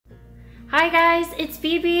Hi guys, it's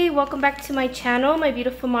Phoebe. Welcome back to my channel, my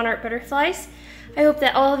beautiful Monart butterflies. I hope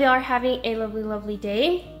that all of y'all are having a lovely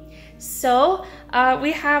day. So,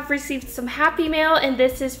 we have received some happy mail, and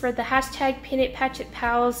this is for the hashtag Pin It Patch It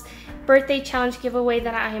Pals birthday challenge giveaway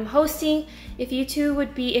that I am hosting. If you two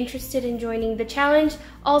would be interested in joining the challenge,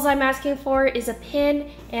 all I'm asking for is a pin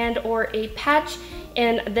and or a patch,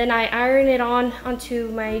 and then I iron it onto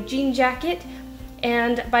my jean jacket.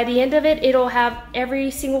 And by the end of it, it'll have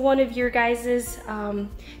every single one of your guys's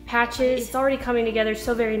patches. It's already coming together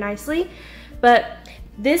so very nicely. But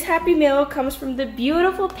this happy mail comes from the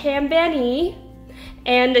beautiful Pam VanEe,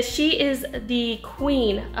 and she is the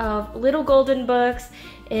queen of little golden books,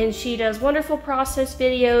 and she does wonderful process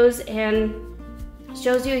videos and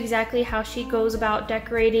shows you exactly how she goes about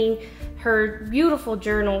decorating her beautiful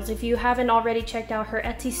journals. If you haven't already checked out her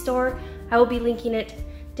Etsy store, I will be linking it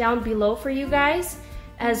down below for you guys,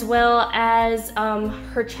 as well as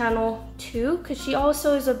her channel too, because she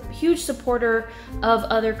also is a huge supporter of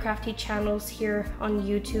other crafty channels here on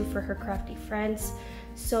YouTube for her crafty friends.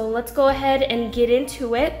 So let's go ahead and get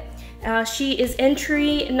into it. She is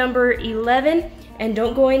entry number 11, and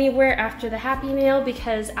don't go anywhere after the happy mail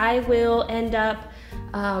because I will end up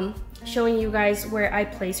showing you guys where I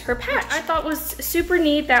place her patch. I thought was super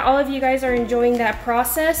neat that all of you guys are enjoying that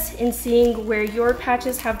process and seeing where your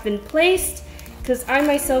patches have been placed, because I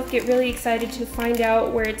myself get really excited to find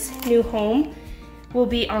out where its new home will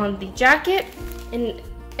be on the jacket. And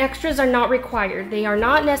extras are not required. They are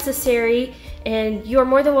not necessary, and you are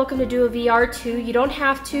more than welcome to do a VR too. You don't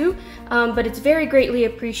have to, but it's very greatly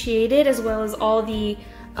appreciated, as well as all the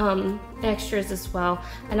extras as well.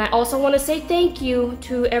 And I also want to say thank you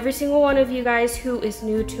to every single one of you guys who is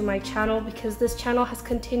new to my channel, because this channel has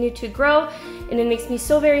continued to grow, and it makes me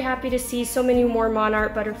so very happy to see so many more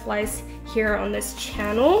Monart butterflies here on this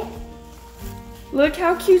channel. Look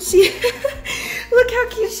how cute she look how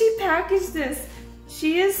cute she packaged this.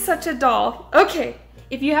 She is such a doll. Okay,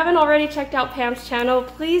 if you haven't already checked out Pam's channel,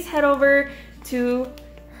 please head over to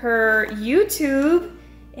her YouTube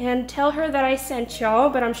and tell her that I sent y'all,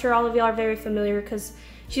 but I'm sure all of y'all are very familiar because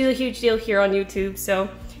she's a huge deal here on YouTube. So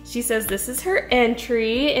she says this is her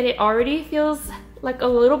entry, and it already feels like a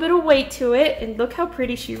little bit of weight to it, and look how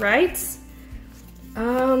pretty she writes.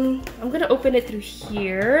 I'm gonna open it through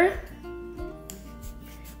here.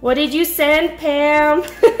 What did you send, Pam?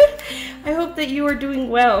 I hope that you are doing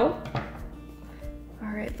well. All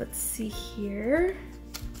right, let's see here.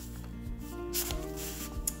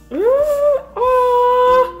 Ooh,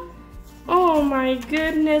 oh my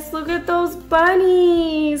goodness, look at those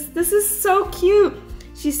bunnies. This is so cute.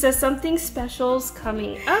 She says something special's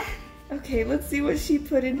coming up. Okay, let's see what she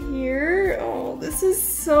put in here. Oh, this is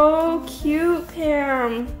so cute,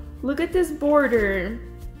 Pam. Look at this border.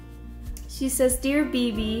 She says, "Dear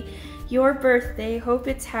BB, your birthday, hope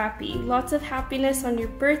it's happy. Lots of happiness on your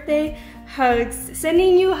birthday. Hugs."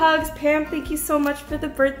 Sending you hugs, Pam. Thank you so much for the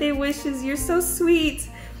birthday wishes. You're so sweet.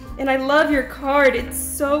 And I love your card. It's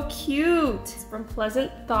so cute. It's from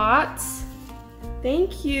Pleasant Thoughts.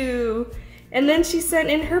 Thank you. And then she sent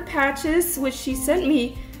in her patches, which she sent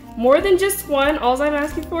me more than just one. All I'm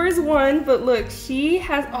asking for is one. But look, she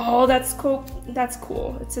has, oh, that's cool. That's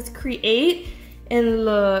cool. It says create. And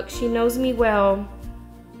look, she knows me well.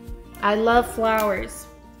 I love flowers.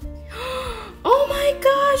 Oh my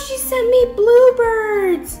gosh, she sent me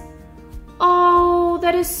bluebirds. Oh,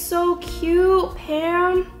 that is so cute,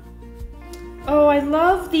 Pam. Oh, I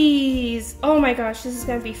love these. Oh my gosh, this is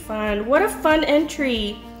gonna be fun. What a fun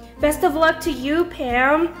entry. Best of luck to you,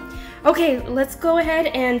 Pam. Okay, let's go ahead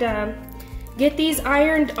and get these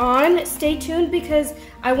ironed on. Stay tuned because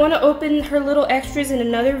I want to open her little extras in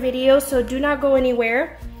another video, so do not go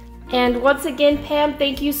anywhere. And once again, Pam,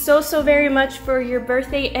 thank you so very much for your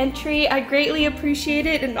birthday entry. I greatly appreciate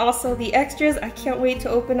it, and also the extras. I can't wait to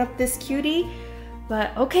open up this cutie.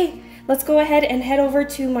 But okay, let's go ahead and head over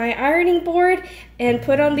to my ironing board and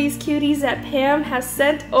put on these cuties that Pam has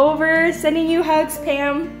sent over. Sending you hugs,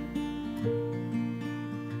 Pam.